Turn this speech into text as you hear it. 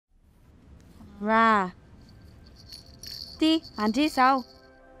Ra. Ty, andry zao.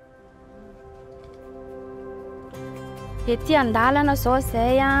 Ety andalana zao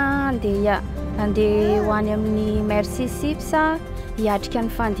zay andeha ho any amin'ny Merci Sips hiatrika ny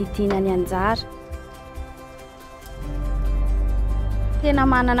fandidinany Anjara. Tena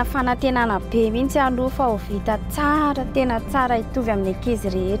manana fanantenana be mihitsy aloha fa ho vita tsara, tena tsara hitovy amin'ny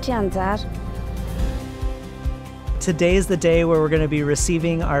ankizy rehetra Anjara. Today is the day where we're going to be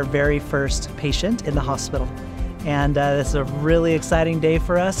receiving our very first patient in the hospital. And this is a really exciting day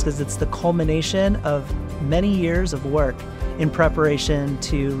for us because it's the culmination of many years of work in preparation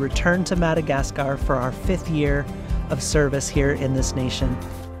to return to Madagascar for our 5th year of service here in this nation.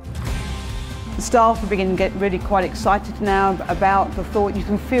 The staff are beginning to get really quite excited now about the thought. You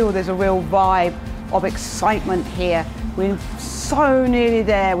can feel there's a real vibe of excitement here. We're so nearly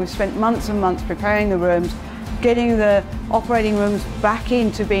there. We've spent months and months preparing the rooms, getting the operating rooms back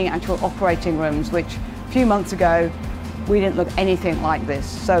into being actual operating rooms, which a few months ago we didn't look anything like this.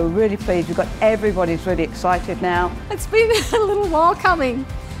 So we're really pleased. We've got everybody's really excited now. It's been a little while coming.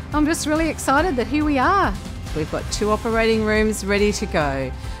 I'm just really excited that here we are. We've got 2 operating rooms ready to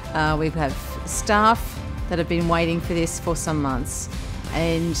go. We have staff that have been waiting for this for some months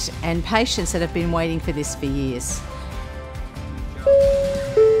and patients that have been waiting for this for years.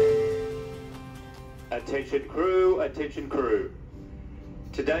 Attention crew, attention crew.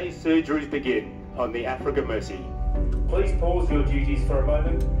 Today's surgeries begin on the Africa Mercy. Please pause your duties for a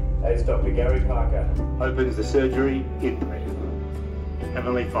moment as Dr. Gary Parker opens the surgery in prayer.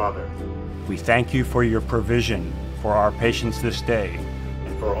 Heavenly Father, we thank you for your provision for our patients this day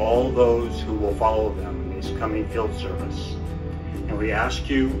and for all those who will follow them in this coming field service. And we ask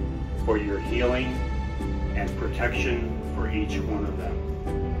you for your healing and protection for each one of them.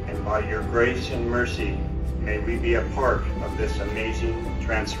 And by your grace and mercy, may we be a part of this amazing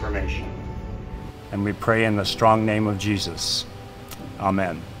transformation. And we pray in the strong name of Jesus.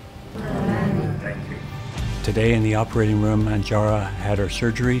 Amen. Amen. Thank you. Today in the operating room, Anjara had her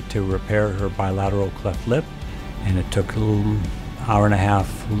surgery to repair her bilateral cleft lip, and it took a little hour and a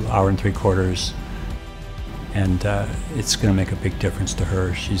half, hour and 3/4, and it's going to make a big difference to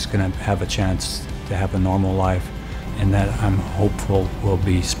her. She's going to have a chance to have a normal life, and that I'm hopeful will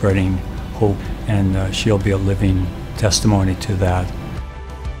be spreading hope, and she'll be a living testimony to that.